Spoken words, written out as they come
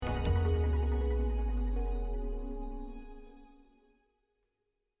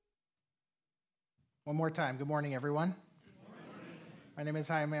One more time. Good morning, everyone. Good morning. My name is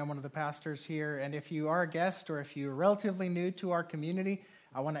Jaime. I'm one of the pastors here. And if you are a guest or if you're relatively new to our community,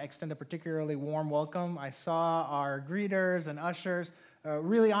 I want to extend a particularly warm welcome. I saw our greeters and ushers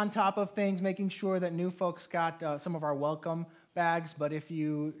really on top of things, making sure that new folks got some of our welcome bags. But if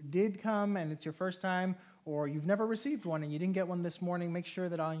you did come and it's your first time or you've never received one and you didn't get one this morning, make sure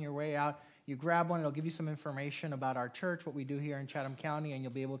that on your way out, you grab one. It'll give you some information about our church, what we do here in Chatham County, and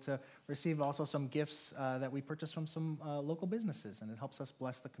you'll be able to receive also some gifts that we purchased from some local businesses, and it helps us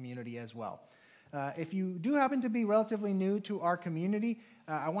bless the community as well. If you do happen to be relatively new to our community,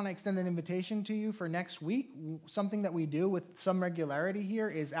 I want to extend an invitation to you for next week. Something that we do with some regularity here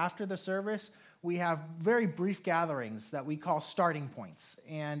is after the service, we have very brief gatherings that we call starting points,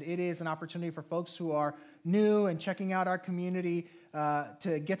 and it is an opportunity for folks who are new and checking out our community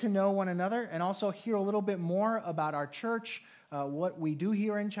to get to know one another and also hear a little bit more about our church, what we do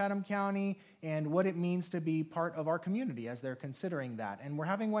here in Chatham County, and what it means to be part of our community as they're considering that. And we're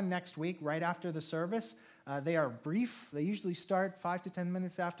having one next week right after the service. They are brief. They usually start 5 to 10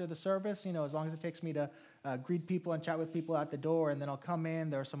 minutes after the service, as long as it takes me to greet people and chat with people at the door, and then I'll come in.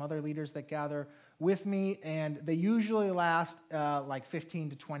 There are some other leaders that gather with me, and they usually last like 15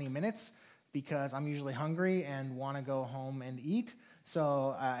 to 20 minutes because I'm usually hungry and want to go home and eat.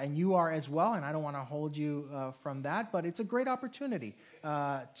 So, and you are as well, and I don't want to hold you from that, but it's a great opportunity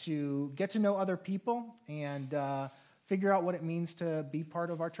to get to know other people and figure out what it means to be part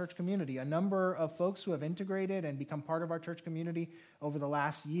of our church community. A number of folks who have integrated and become part of our church community over the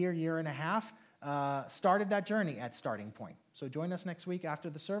last year and a half started that journey at Starting Point. So join us next week after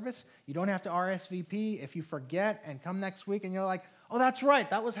the service. You don't have to RSVP. If you forget and come next week and you're like, oh, that's right,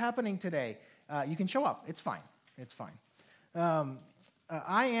 that was happening today, you can show up. It's fine. It's fine.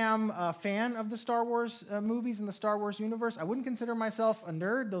 I am a fan of the Star Wars movies and the Star Wars universe. I wouldn't consider myself a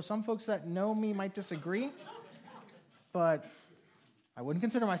nerd, though some folks that know me might disagree. But I wouldn't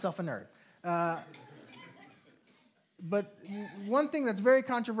consider myself a nerd. But one thing that's very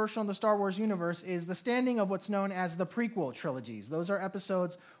controversial in the Star Wars universe is the standing of what's known as the prequel trilogies. Those are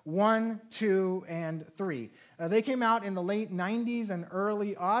episodes 1, 2, and 3. They came out in the late 90s and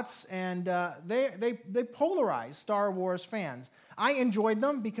early aughts, and they polarized Star Wars fans. I enjoyed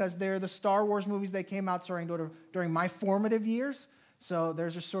them because they're the Star Wars movies that came out during my formative years, so they're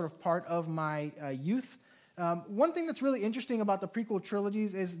just sort of part of my youth. One thing that's really interesting about the prequel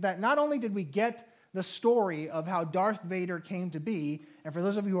trilogies is that not only did we get the story of how Darth Vader came to be, and for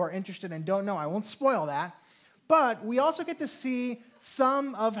those of you who are interested and don't know, I won't spoil that, but we also get to see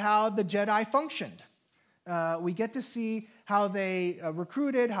some of how the Jedi functioned. We get to see how they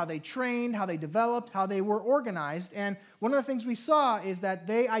recruited, how they trained, how they developed, how they were organized, and one of the things we saw is that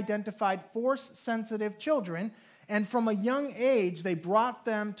they identified Force-sensitive children, and from a young age, they brought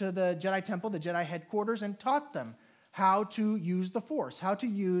them to the Jedi Temple, the Jedi headquarters, and taught them how to use the Force, how to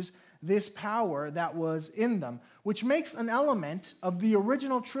use this power that was in them, which makes an element of the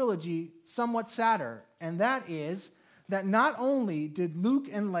original trilogy somewhat sadder, and that is that not only did Luke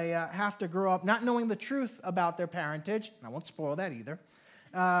and Leia have to grow up not knowing the truth about their parentage, and I won't spoil that either,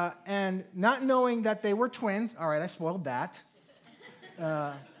 and not knowing that they were twins. All right, I spoiled that.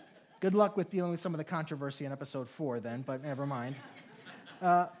 Good luck with dealing with some of the controversy in episode 4 then, but never mind.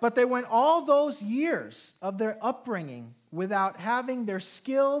 But they went all those years of their upbringing without having their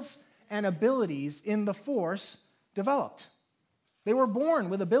skills and abilities in the Force developed. They were born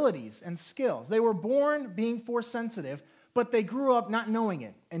with abilities and skills. They were born being Force sensitive, but they grew up not knowing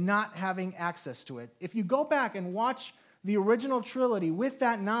it and not having access to it. If you go back and watch the original trilogy with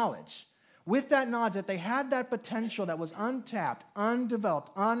that knowledge that they had that potential that was untapped,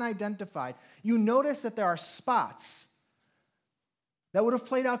 undeveloped, unidentified, you notice that there are spots that would have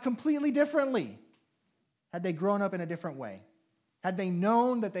played out completely differently had they grown up in a different way. Had they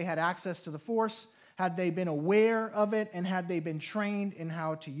known that they had access to the Force, had they been aware of it, and had they been trained in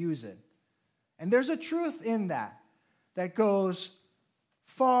how to use it. And there's a truth in that goes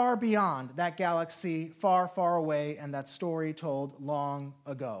far beyond that galaxy, far, far away, and that story told long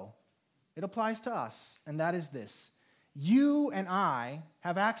ago. It applies to us, and that is this. You and I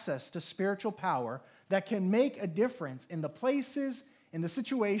have access to spiritual power that can make a difference in the places, in the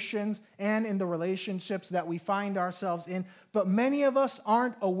situations, and in the relationships that we find ourselves in, but many of us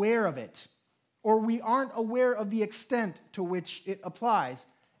aren't aware of it, or we aren't aware of the extent to which it applies,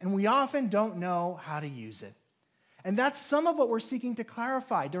 and we often don't know how to use it. And that's some of what we're seeking to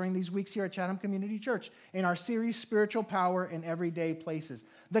clarify during these weeks here at Chatham Community Church in our series, Spiritual Power in Everyday Places.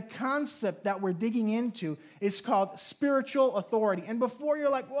 The concept that we're digging into is called spiritual authority. And before you're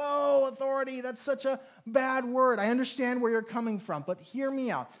like, whoa, authority, that's such a bad word. I understand where you're coming from, but hear me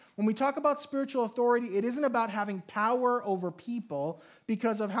out. When we talk about spiritual authority, it isn't about having power over people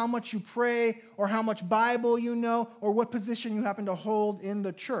because of how much you pray or how much Bible you know or what position you happen to hold in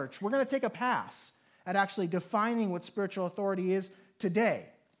the church. We're going to take a pass at actually defining what spiritual authority is today.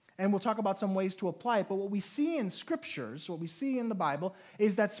 And we'll talk about some ways to apply it. But what we see in scriptures, what we see in the Bible,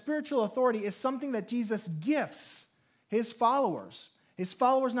 is that spiritual authority is something that Jesus gifts his followers. His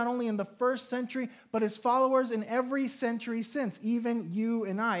followers not only in the first century, but his followers in every century since, even you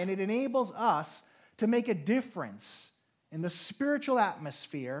and I. And it enables us to make a difference in the spiritual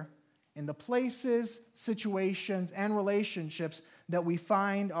atmosphere, in the places, situations, and relationships that we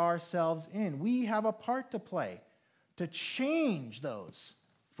find ourselves in. We have a part to play to change those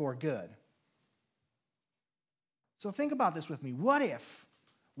for good. So think about this with me. What if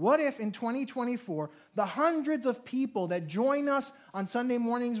in 2024, the hundreds of people that join us on Sunday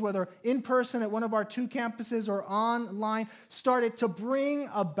mornings, whether in person at one of our 2 campuses or online, started to bring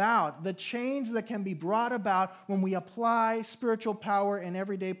about the change that can be brought about when we apply spiritual power in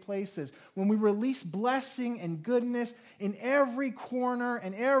everyday places, when we release blessing and goodness in every corner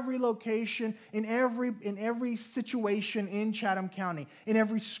and every location, in every situation in Chatham County, in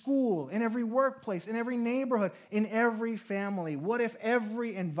every school, in every workplace, in every neighborhood, in every family. What if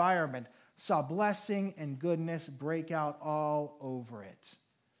every environment saw blessing and goodness break out all over it?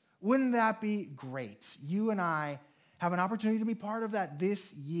 Wouldn't that be great? You and I have an opportunity to be part of that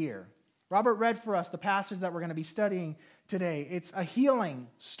this year. Robert read for us the passage that we're going to be studying today. It's a healing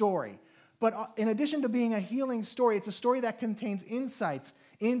story. But in addition to being a healing story, it's a story that contains insights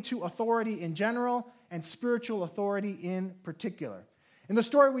into authority in general and spiritual authority in particular. In the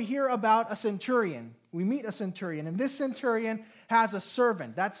story, we hear about a centurion. We meet a centurion, and this centurion has a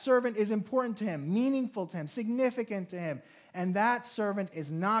servant. That servant is important to him, meaningful to him, significant to him, and that servant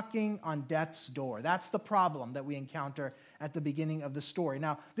is knocking on death's door. That's the problem that we encounter at the beginning of the story.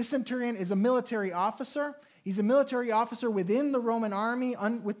 Now, this centurion is a military officer. He's a military officer within the Roman army,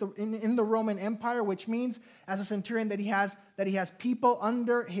 in the Roman Empire, which means, as a centurion, that he has people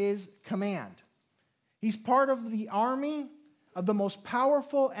under his command. He's part of the army of the most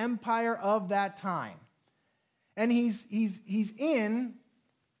powerful empire of that time. And he's in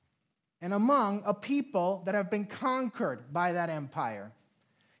and among a people that have been conquered by that empire.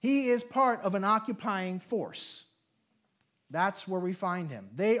 He is part of an occupying force. That's where we find him.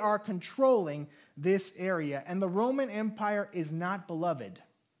 They are controlling this area, and the Roman Empire is not beloved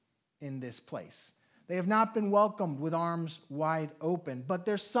in this place. They have not been welcomed with arms wide open, but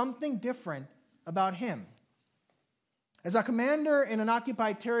there's something different about him. As a commander in an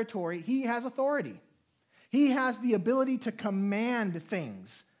occupied territory, he has authority. He has the ability to command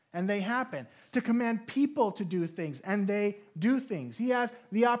things, and they happen. To command people to do things, and they do things. He has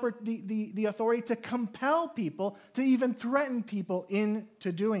the authority to compel people, to even threaten people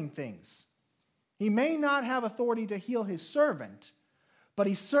into doing things. He may not have authority to heal his servant, but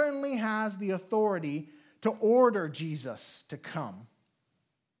he certainly has the authority to order Jesus to come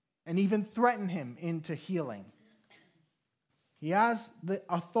and even threaten him into healing. He has the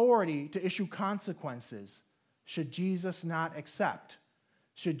authority to issue consequences should Jesus not accept,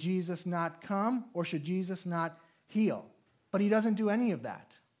 should Jesus not come, or should Jesus not heal. But he doesn't do any of that.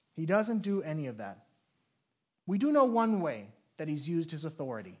 He doesn't do any of that. We do know one way that he's used his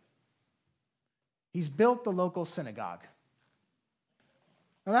authority. He's built the local synagogue.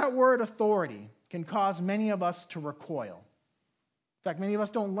 Now, that word authority can cause many of us to recoil. In fact, many of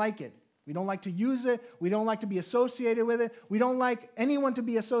us don't like it. We don't like to use it. We don't like to be associated with it. We don't like anyone to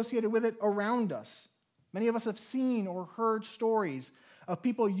be associated with it around us. Many of us have seen or heard stories of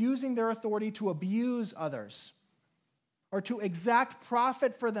people using their authority to abuse others or to exact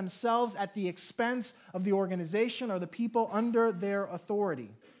profit for themselves at the expense of the organization or the people under their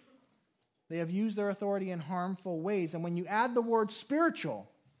authority. They have used their authority in harmful ways. And when you add the word spiritual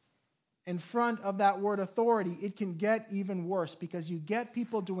in front of that word authority, it can get even worse because you get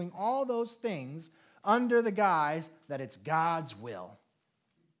people doing all those things under the guise that it's God's will.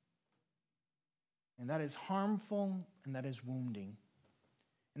 And that is harmful and that is wounding.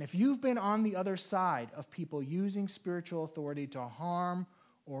 And if you've been on the other side of people using spiritual authority to harm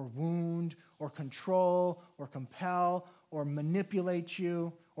or wound or control or compel or manipulate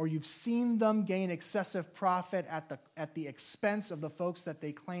you, or you've seen them gain excessive profit at the expense of the folks that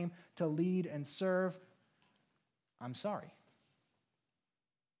they claim to lead and serve, I'm sorry.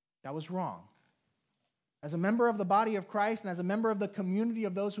 That was wrong. As a member of the body of Christ and as a member of the community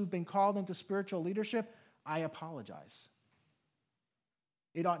of those who've been called into spiritual leadership, I apologize.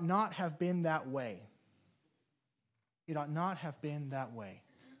 It ought not have been that way. It ought not have been that way.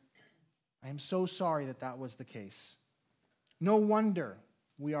 I am so sorry that that was the case. No wonder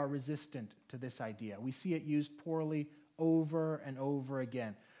we are resistant to this idea. We see it used poorly over and over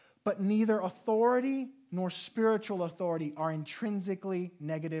again. But neither authority nor spiritual authority are intrinsically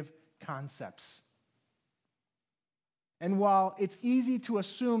negative concepts. And while it's easy to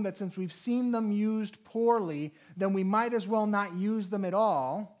assume that since we've seen them used poorly, then we might as well not use them at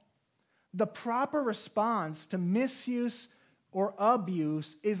all, the proper response to misuse or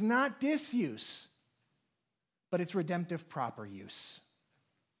abuse is not disuse, but it's redemptive proper use.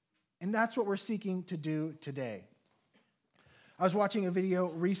 And that's what we're seeking to do today. I was watching a video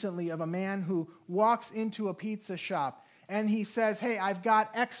recently of a man who walks into a pizza shop and he says, hey, I've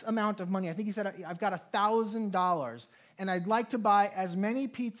got X amount of money. I think he said, I've got $1,000 and I'd like to buy as many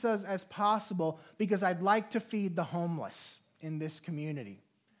pizzas as possible because I'd like to feed the homeless in this community.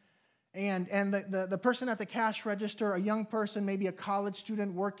 And the person at the cash register, a young person, maybe a college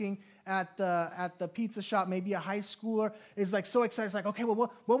student working at the pizza shop, maybe a high schooler, is like so excited. It's like, okay,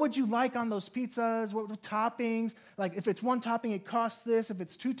 well, what would you like on those pizzas? What toppings? Like if it's one topping, it costs this. If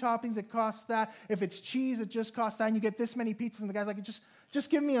it's two toppings, it costs that. If it's cheese, it just costs that. And you get this many pizzas. And the guy's like, just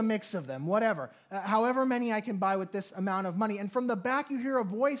give me a mix of them, whatever. However many I can buy with this amount of money. And from the back, you hear a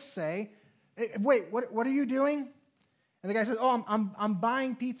voice say, wait, what are you doing? And the guy says, oh, I'm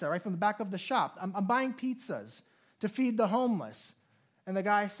buying pizza, right, from the back of the shop. I'm buying pizzas to feed the homeless. And the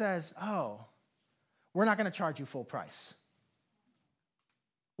guy says, oh, we're not going to charge you full price.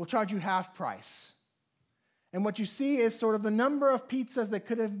 We'll charge you half price. And what you see is sort of the number of pizzas that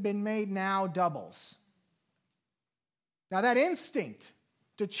could have been made now doubles. Now that instinct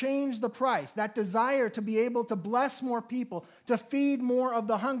to change the price, that desire to be able to bless more people, to feed more of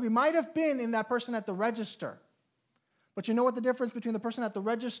the hungry, might have been in that person at the register. But you know what the difference between the person at the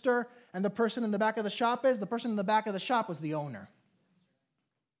register and the person in the back of the shop is? The person in the back of the shop was the owner.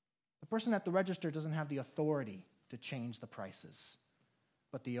 The person at the register doesn't have the authority to change the prices,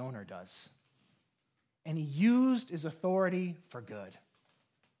 but the owner does. And he used his authority for good.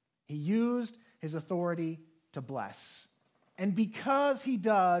 He used his authority to bless. And because he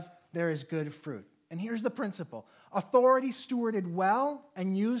does, there is good fruit. And here's the principle. Authority stewarded well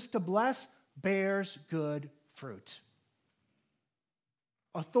and used to bless bears good fruit.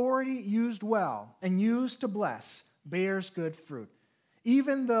 Authority used well and used to bless bears good fruit.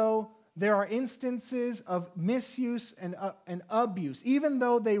 Even though there are instances of misuse and abuse, even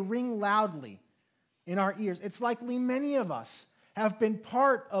though they ring loudly in our ears, it's likely many of us have been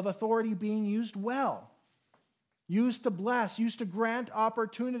part of authority being used well, used to bless, used to grant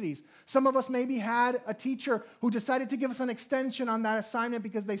opportunities. Some of us maybe had a teacher who decided to give us an extension on that assignment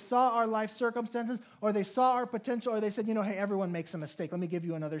because they saw our life circumstances or they saw our potential or they said, hey, everyone makes a mistake. Let me give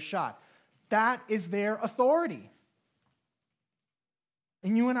you another shot. That is their authority.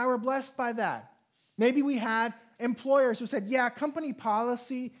 And you and I were blessed by that. Maybe we had employers who said, yeah, company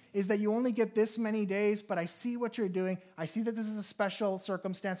policy is that you only get this many days, but I see what you're doing. I see that this is a special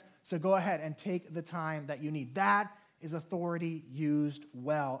circumstance, so go ahead and take the time that you need. That is authority used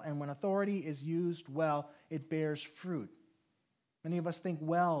well. And when authority is used well, it bears fruit. Many of us think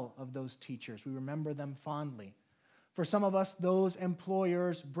well of those teachers. We remember them fondly. For some of us, those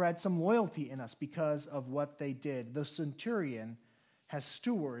employers bred some loyalty in us because of what they did. The centurion has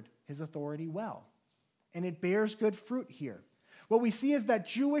stewarded his authority well. And it bears good fruit here. What we see is that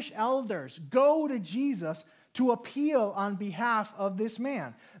Jewish elders go to Jesus to appeal on behalf of this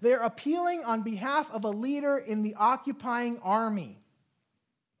man. They're appealing on behalf of a leader in the occupying army.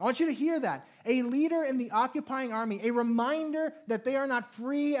 I want you to hear that. A leader in the occupying army, a reminder that they are not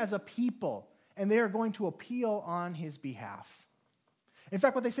free as a people, and they are going to appeal on his behalf. In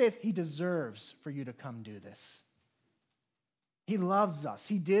fact, what they say is, he deserves for you to come do this. He loves us.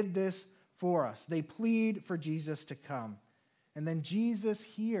 He did this for us. They plead for Jesus to come. And then Jesus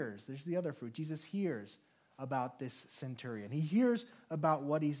hears. There's the other fruit. Jesus hears about this centurion. He hears about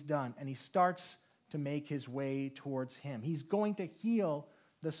what he's done, and he starts to make his way towards him. He's going to heal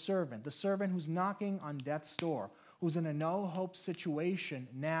the servant who's knocking on death's door, who's in a no-hope situation,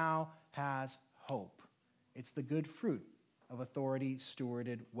 now has hope. It's the good fruit of authority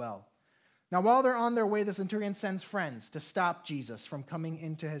stewarded well. Now, while they're on their way, the centurion sends friends to stop Jesus from coming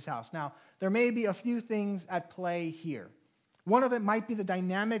into his house. Now, there may be a few things at play here. One of it might be the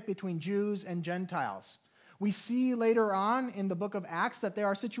dynamic between Jews and Gentiles. We see later on in the book of Acts that there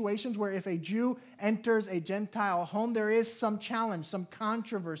are situations where if a Jew enters a Gentile home, there is some challenge, some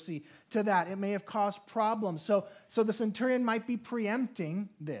controversy to that. It may have caused problems. So the centurion might be preempting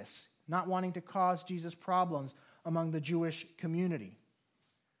this, not wanting to cause Jesus problems among the Jewish community.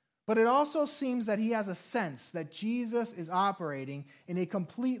 But it also seems that he has a sense that Jesus is operating in a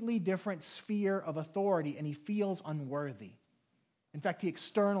completely different sphere of authority, and he feels unworthy. In fact, he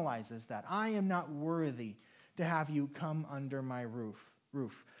externalizes that. I am not worthy to have you come under my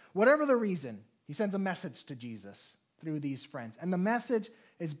roof. Whatever the reason, he sends a message to Jesus through these friends. And the message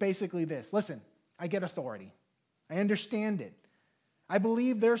is basically this. Listen, I get authority. I understand it. I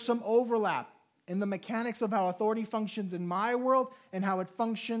believe there's some overlap in the mechanics of how authority functions in my world and how it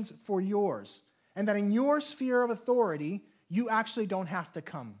functions for yours. And that in your sphere of authority, you actually don't have to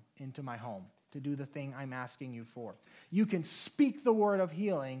come into my home to do the thing I'm asking you for. You can speak the word of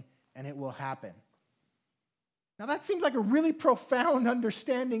healing and it will happen. Now that seems like a really profound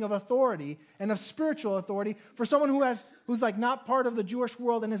understanding of authority and of spiritual authority for someone who's like not part of the Jewish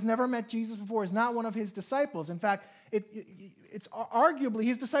world and has never met Jesus before, is not one of his disciples. In fact, it's arguably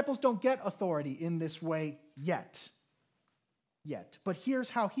his disciples don't get authority in this way yet. But here's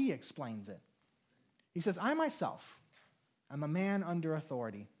how he explains it. He says, I myself am a man under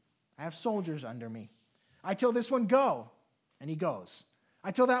authority. I have soldiers under me. I tell this one, go, and he goes.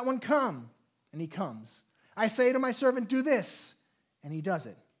 I tell that one, come, and he comes. I say to my servant, do this, and he does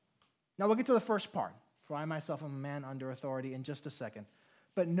it. Now we'll get to the first part, for I myself am a man under authority, in just a second.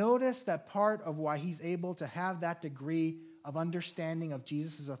 But notice that part of why he's able to have that degree of understanding of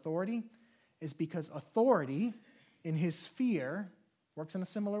Jesus' authority is because authority in his sphere works in a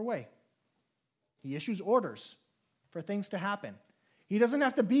similar way. He issues orders for things to happen. He doesn't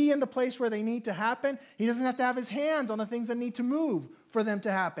have to be in the place where they need to happen. He doesn't have to have his hands on the things that need to move for them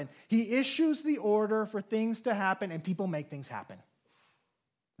to happen. He issues the order for things to happen, and people make things happen.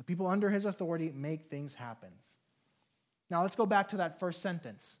 The people under his authority make things happen. Now let's go back to that first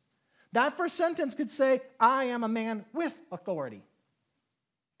sentence. That first sentence could say, I am a man with authority.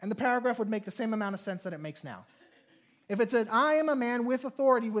 And the paragraph would make the same amount of sense that it makes now. If it said, I am a man with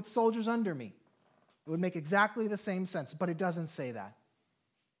authority with soldiers under me, it would make exactly the same sense, but it doesn't say that.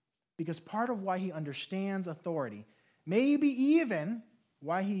 Because part of why he understands authority, maybe even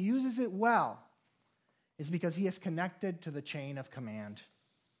why he uses it well, is because he is connected to the chain of command.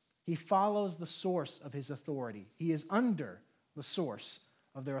 He follows the source of his authority. He is under the source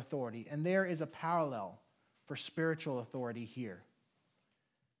of their authority. And there is a parallel for spiritual authority here.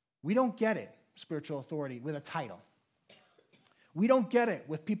 We don't get it, spiritual authority, with a title. We don't get it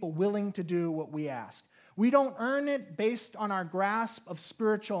with people willing to do what we ask. We don't earn it based on our grasp of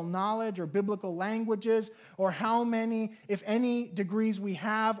spiritual knowledge or biblical languages or how many, if any, degrees we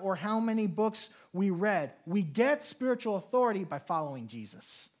have or how many books we read. We get spiritual authority by following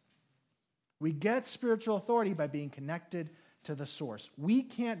Jesus. We get spiritual authority by being connected to the source. We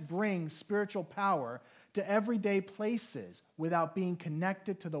can't bring spiritual power to everyday places without being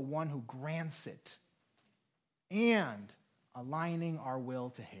connected to the one who grants it and aligning our will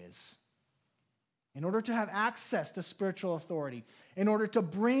to his. In order to have access to spiritual authority, in order to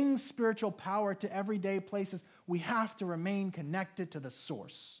bring spiritual power to everyday places, we have to remain connected to the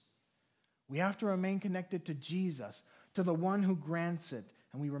source. We have to remain connected to Jesus, to the one who grants it,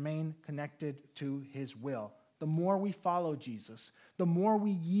 and we remain connected to his will. The more we follow Jesus, the more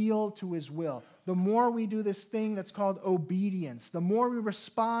we yield to his will, the more we do this thing that's called obedience, the more we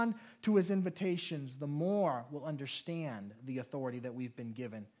respond to his invitations, the more we'll understand the authority that we've been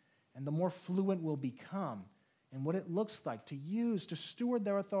given, and the more fluent we'll become in what it looks like to steward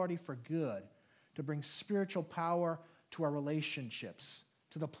their authority for good, to bring spiritual power to our relationships,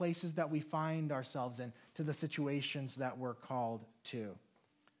 to the places that we find ourselves in, to the situations that we're called to.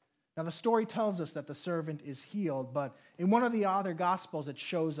 Now, the story tells us that the servant is healed, but in one of the other Gospels, it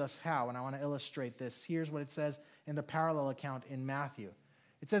shows us how, and I want to illustrate this. Here's what it says in the parallel account in Matthew.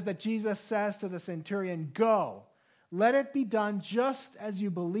 It says that Jesus says to the centurion, "Go, let it be done just as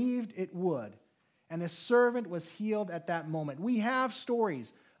you believed it would." And his servant was healed at that moment. We have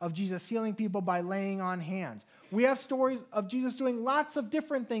stories of Jesus healing people by laying on hands. We have stories of Jesus doing lots of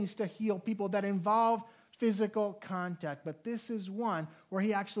different things to heal people that involve physical contact, but this is one where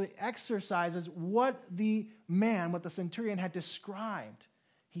he actually exercises what the centurion had described.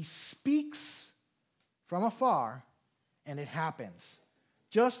 He speaks from afar, and it happens.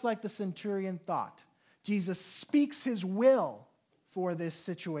 Just like the centurion thought. Jesus speaks his will for this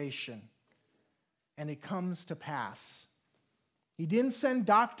situation, and it comes to pass. He didn't send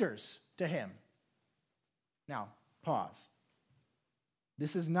doctors to him. Now, pause.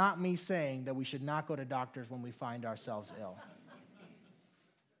 This is not me saying that we should not go to doctors when we find ourselves ill.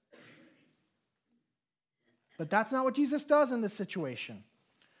 But that's not what Jesus does in this situation.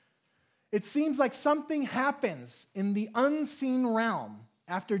 It seems like something happens in the unseen realm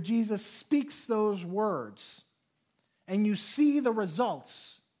after Jesus speaks those words, and you see the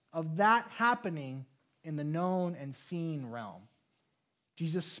results of that happening in the known and seen realm.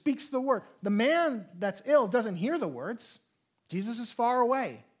 Jesus speaks the word. The man that's ill doesn't hear the words. Jesus is far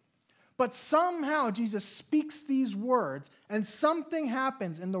away. But somehow Jesus speaks these words, and something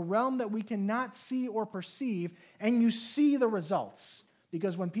happens in the realm that we cannot see or perceive, and you see the results.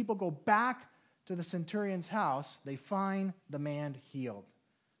 Because when people go back to the centurion's house, they find the man healed.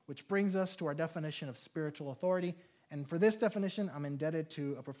 Which brings us to our definition of spiritual authority. And for this definition, I'm indebted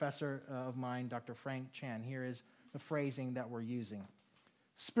to a professor of mine, Dr. Frank Chan. Here is the phrasing that we're using.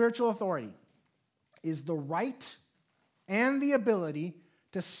 Spiritual authority is the right and the ability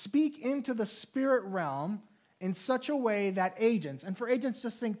to speak into the spirit realm in such a way that agents, and for agents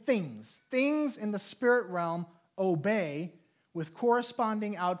just think things in the spirit realm obey with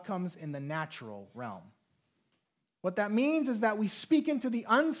corresponding outcomes in the natural realm. What that means is that we speak into the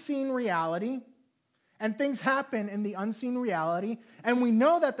unseen reality, and things happen in the unseen reality, and we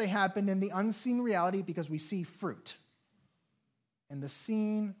know that they happen in the unseen reality because we see fruit in the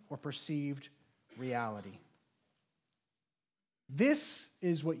seen or perceived reality. This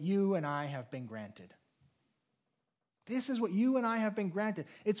is what you and I have been granted. This is what you and I have been granted.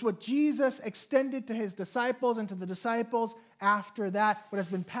 It's what Jesus extended to his disciples and to the disciples after that, what has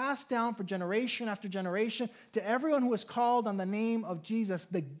been passed down for generation after generation to everyone who is called on the name of Jesus,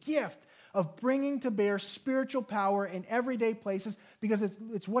 the gift of bringing to bear spiritual power in everyday places, because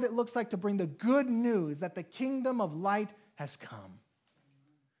it's what it looks like to bring the good news that the kingdom of light has come,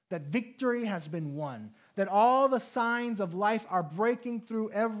 that victory has been won, that all the signs of life are breaking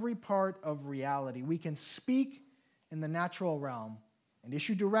through every part of reality. We can speak in the natural realm and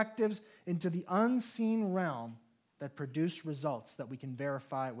issue directives into the unseen realm that produce results that we can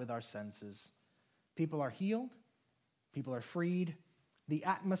verify with our senses. People are healed. People are freed. The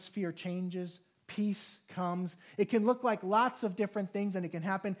atmosphere changes. Peace comes. It can look like lots of different things, and it can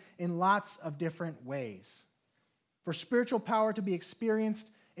happen in lots of different ways. For spiritual power to be experienced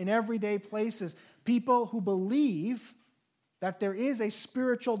in everyday places, people who believe that there is a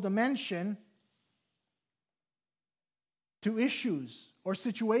spiritual dimension to issues or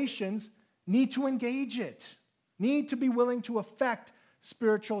situations need to engage it, need to be willing to affect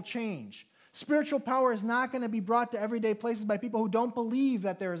spiritual change. Spiritual power is not going to be brought to everyday places by people who don't believe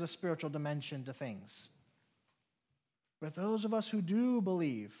that there is a spiritual dimension to things. But those of us who do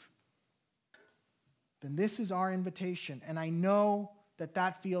believe, then this is our invitation. And I know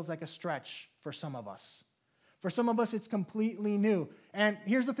that feels like a stretch for some of us. For some of us, it's completely new. And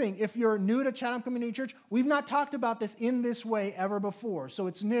here's the thing. If you're new to Chatham Community Church, we've not talked about this in this way ever before. So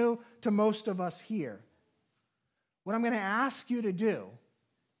it's new to most of us here. What I'm going to ask you to do,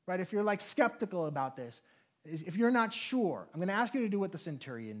 right, if you're like skeptical about this, is if you're not sure, I'm going to ask you to do what the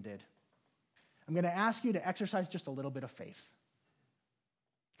centurion did. I'm going to ask you to exercise just a little bit of faith.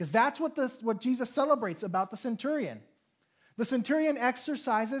 Because that's what Jesus celebrates about the centurion. The centurion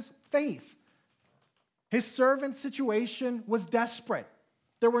exercises faith. His servant's situation was desperate.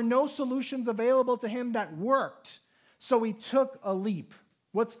 There were no solutions available to him that worked. So he took a leap.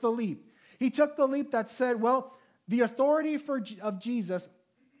 What's the leap? He took the leap that said, well, the authority of Jesus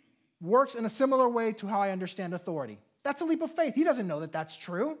works in a similar way to how I understand authority. That's a leap of faith. He doesn't know that that's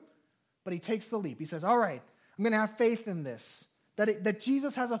true, but he takes the leap. He says, all right, I'm going to have faith in this, that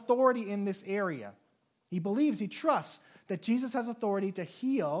Jesus has authority in this area. He believes, he trusts that Jesus has authority to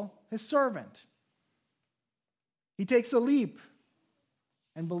heal his servant. He takes a leap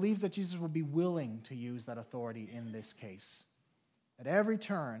and believes that Jesus will be willing to use that authority in this case. At every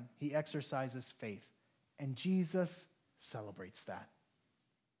turn, he exercises faith, and Jesus celebrates that.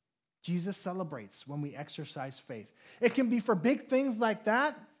 Jesus celebrates when we exercise faith. It can be for big things like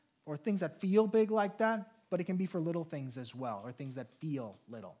that, or things that feel big like that, but it can be for little things as well, or things that feel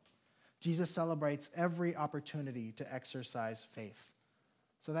little. Jesus celebrates every opportunity to exercise faith.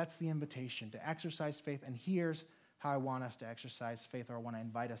 So that's the invitation, to exercise faith, and here's how I want us to exercise faith, or I want to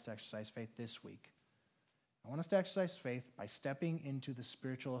invite us to exercise faith this week. I want us to exercise faith by stepping into the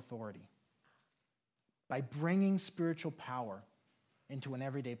spiritual authority, by bringing spiritual power into an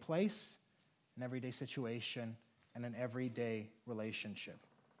everyday place, an everyday situation, and an everyday relationship.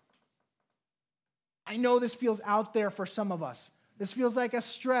 I know this feels out there for some of us. This feels like a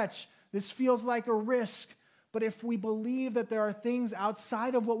stretch. This feels like a risk. But if we believe that there are things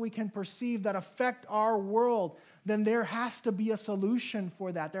outside of what we can perceive that affect our world, then there has to be a solution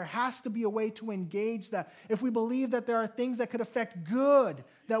for that. There has to be a way to engage that. If we believe that there are things that could affect good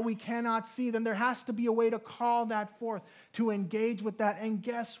that we cannot see, then there has to be a way to call that forth, to engage with that. And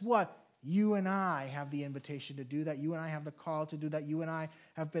guess what? You and I have the invitation to do that. You and I have the call to do that. You and I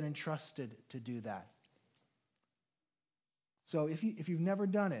have been entrusted to do that. So if you've never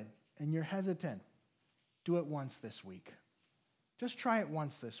done it and you're hesitant, do it once this week. Just try it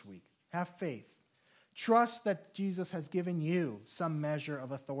once this week. Have faith. Trust that Jesus has given you some measure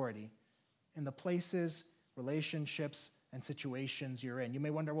of authority in the places, relationships, and situations you're in. You may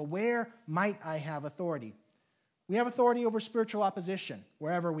wonder, well, where might I have authority? We have authority over spiritual opposition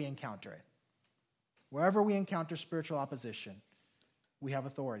wherever we encounter it. Wherever we encounter spiritual opposition, we have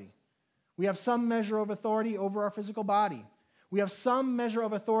authority. We have some measure of authority over our physical body. We have some measure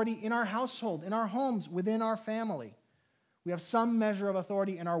of authority in our household, in our homes, within our family. We have some measure of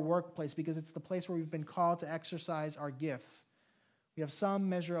authority in our workplace because it's the place where we've been called to exercise our gifts. We have some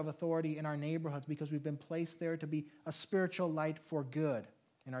measure of authority in our neighborhoods because we've been placed there to be a spiritual light for good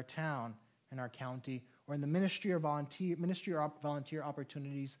in our town, in our county, or in the ministry or volunteer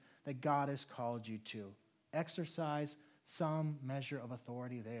opportunities that God has called you to. Exercise some measure of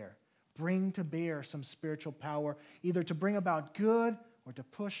authority there. Bring to bear some spiritual power, either to bring about good or to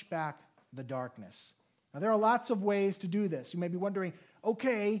push back the darkness. Now, there are lots of ways to do this. You may be wondering,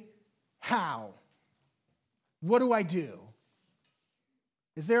 okay, how? What do I do?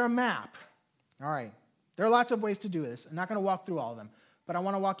 Is there a map? All right. There are lots of ways to do this. I'm not going to walk through all of them, but I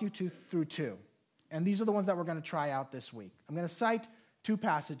want to walk you through two. And these are the ones that we're going to try out this week. I'm going to cite two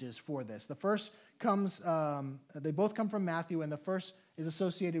passages for this. The first comes, they both come from Matthew, and the first is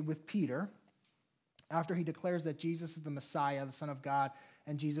associated with Peter after he declares that Jesus is the Messiah, the Son of God,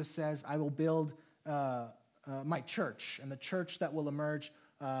 and Jesus says, I will build my church, and the church that will emerge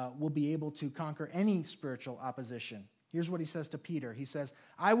will be able to conquer any spiritual opposition. Here's what he says to Peter. He says,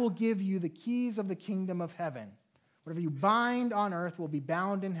 I will give you the keys of the kingdom of heaven. Whatever you bind on earth will be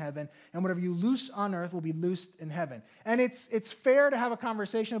bound in heaven, and whatever you loose on earth will be loosed in heaven. And it's fair to have a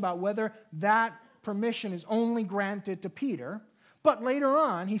conversation about whether that permission is only granted to Peter, but later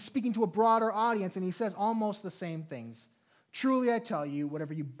on, he's speaking to a broader audience, and he says almost the same things. Truly, I tell you,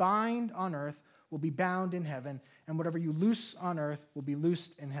 whatever you bind on earth will be bound in heaven, and whatever you loose on earth will be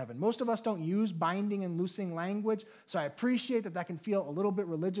loosed in heaven. Most of us don't use binding and loosing language, so I appreciate that can feel a little bit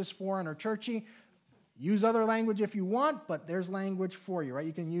religious, foreign, or churchy. Use other language if you want, but there's language for you, right?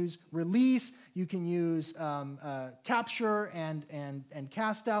 You can use release, you can use capture and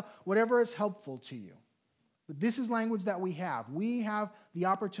cast out, whatever is helpful to you. But this is language that we have. We have the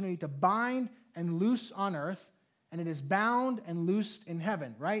opportunity to bind and loose on earth, and it is bound and loosed in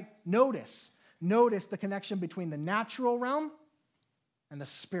heaven, right? Notice the connection between the natural realm and the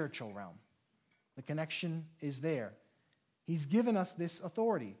spiritual realm. The connection is there. He's given us this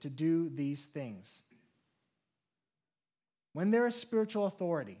authority to do these things. When there is spiritual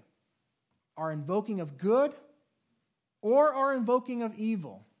authority, our invoking of good or our invoking of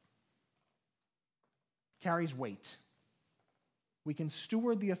evil carries weight. We can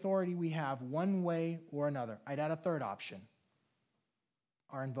steward the authority we have one way or another. I'd add a third option.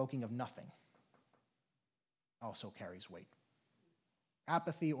 Our invoking of nothing also carries weight.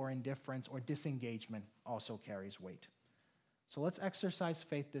 Apathy or indifference or disengagement also carries weight. So let's exercise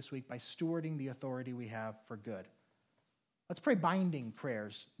faith this week by stewarding the authority we have for good. Let's pray binding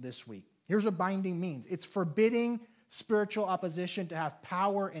prayers this week. Here's what binding means. It's forbidding spiritual opposition to have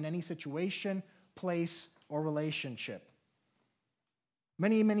power in any situation, place, or relationship.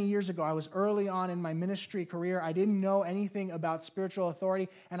 Many, many years ago, I was early on in my ministry career. I didn't know anything about spiritual authority,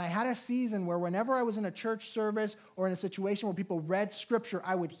 and I had a season where whenever I was in a church service or in a situation where people read Scripture,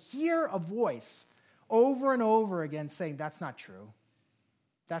 I would hear a voice over and over again saying, that's not true.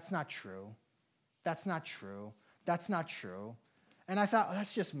 That's not true. That's not true. That's not true. And I thought,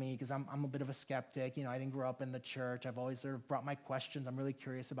 that's just me because I'm a bit of a skeptic. I didn't grow up in the church. I've always sort of brought my questions. I'm really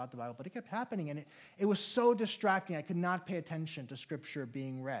curious about the Bible. But it kept happening, and it was so distracting. I could not pay attention to Scripture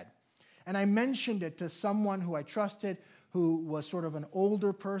being read. And I mentioned it to someone who I trusted, who was sort of an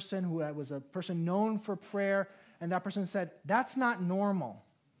older person, who was a person known for prayer. And that person said, that's not normal.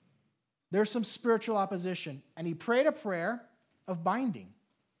 There's some spiritual opposition. And he prayed a prayer of binding.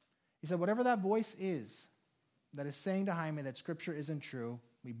 He said, whatever that voice is that is saying to Jaime that Scripture isn't true,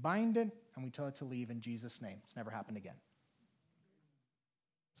 we bind it and we tell it to leave in Jesus' name. It's never happened again.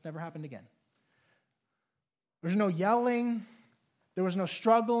 It's never happened again. There's no yelling. There was no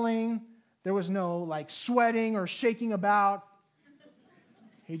struggling. There was no sweating or shaking about.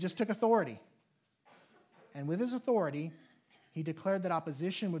 He just took authority. And with his authority, he declared that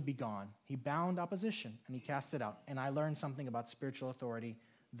opposition would be gone. He bound opposition and he cast it out. And I learned something about spiritual authority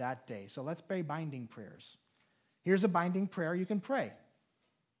that day. So let's pray binding prayers. Here's a binding prayer you can pray.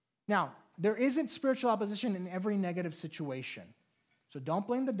 Now, there isn't spiritual opposition in every negative situation. So don't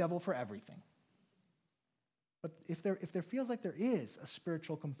blame the devil for everything. But if there feels like there is a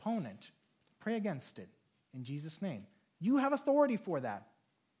spiritual component, pray against it in Jesus' name. You have authority for that.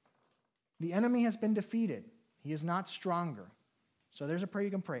 The enemy has been defeated. He is not stronger. So there's a prayer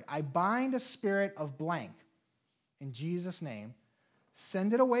you can pray. I bind a spirit of blank in Jesus' name,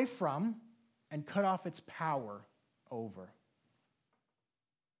 send it away from, and cut off its power over.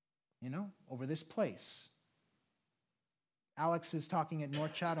 Over this place. Alex is talking at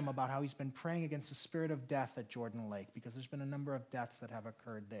North Chatham about how he's been praying against the spirit of death at Jordan Lake because there's been a number of deaths that have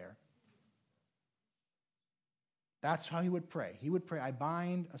occurred there. That's how he would pray. He would pray, I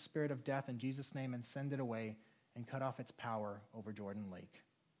bind a spirit of death in Jesus' name and send it away and cut off its power over Jordan Lake.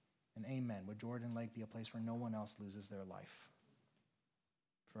 And amen. Would Jordan Lake be a place where no one else loses their life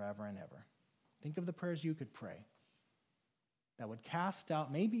forever and ever? Think of the prayers you could pray that would cast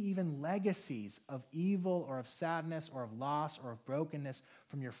out maybe even legacies of evil or of sadness or of loss or of brokenness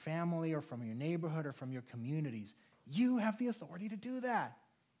from your family or from your neighborhood or from your communities. You have the authority to do that.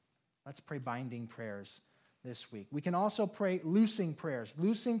 Let's pray binding prayers this week. We can also pray loosing prayers.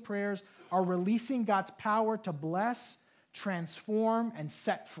 Loosing prayers are releasing God's power to bless, transform, and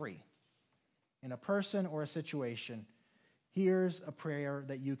set free in a person or a situation. Here's a prayer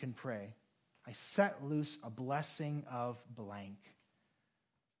that you can pray. I set loose a blessing of blank.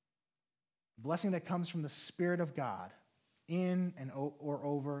 A blessing that comes from the Spirit of God in and or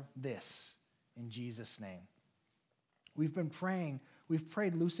over this in Jesus' name. We've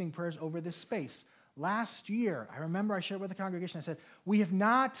prayed loosing prayers over this space. Last year, I remember I shared with the congregation, I said, we have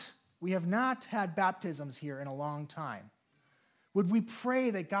not had baptisms here in a long time. Would we pray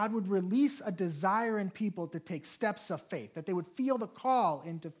that God would release a desire in people to take steps of faith, that they would feel the call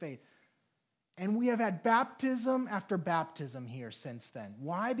into faith? And we have had baptism after baptism here since then.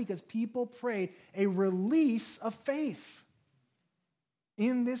 Why? Because people prayed a release of faith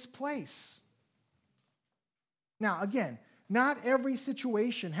in this place. Now, again, not every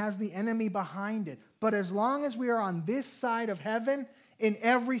situation has the enemy behind it, but as long as we are on this side of heaven, in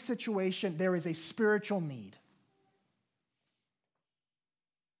every situation, there is a spiritual need.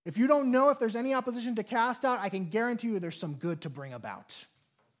 If you don't know if there's any opposition to cast out, I can guarantee you there's some good to bring about.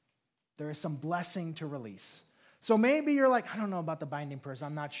 There is some blessing to release. So maybe you're like, I don't know about the binding prayers,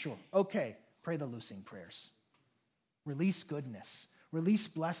 I'm not sure. Okay, pray the loosing prayers. Release goodness, release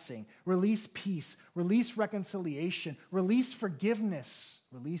blessing, release peace, release reconciliation, release forgiveness,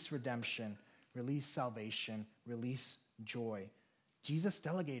 release redemption, release salvation, release joy. Jesus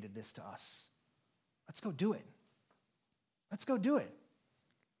delegated this to us. Let's go do it. Let's go do it.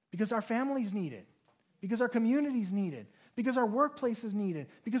 Because our families need it. Because our communities need it. Because our workplaces need it.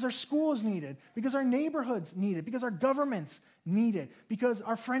 Because our schools need it. Because our neighborhoods need it. Because our governments need it. Because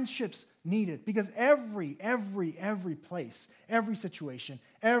our friendships need it. Because every place, every situation,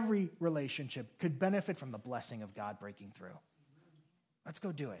 every relationship could benefit from the blessing of God breaking through. Let's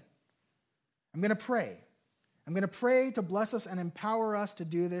go do it. I'm going to pray. I'm going to pray to bless us and empower us to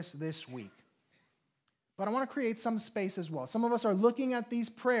do this week. But I want to create some space as well. Some of us are looking at these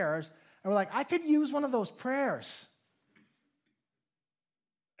prayers and we're like, I could use one of those prayers.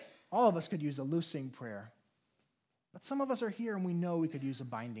 All of us could use a loosing prayer. But some of us are here and we know we could use a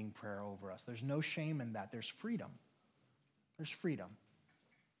binding prayer over us. There's no shame in that. There's freedom. There's freedom.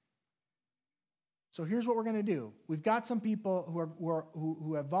 So here's what we're going to do. We've got some people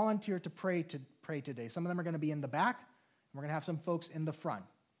who have volunteered to pray today. Some of them are going to be in the back, and we're going to have some folks in the front.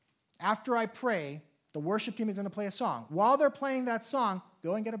 After I pray, the worship team is going to play a song. While they're playing that song,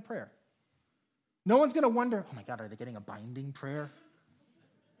 go and get a prayer. No one's going to wonder, oh my God, are they getting a binding prayer?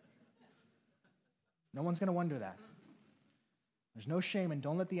 No one's going to wonder that. There's no shame, and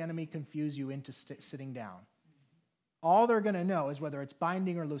don't let the enemy confuse you into sitting down. All they're going to know is whether it's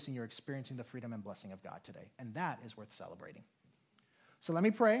binding or loosing, you're experiencing the freedom and blessing of God today, and that is worth celebrating. So let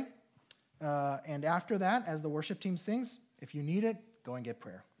me pray, and after that, as the worship team sings, if you need it, go and get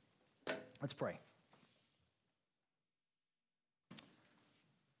prayer. Let's pray.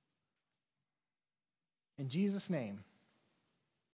 In Jesus' name,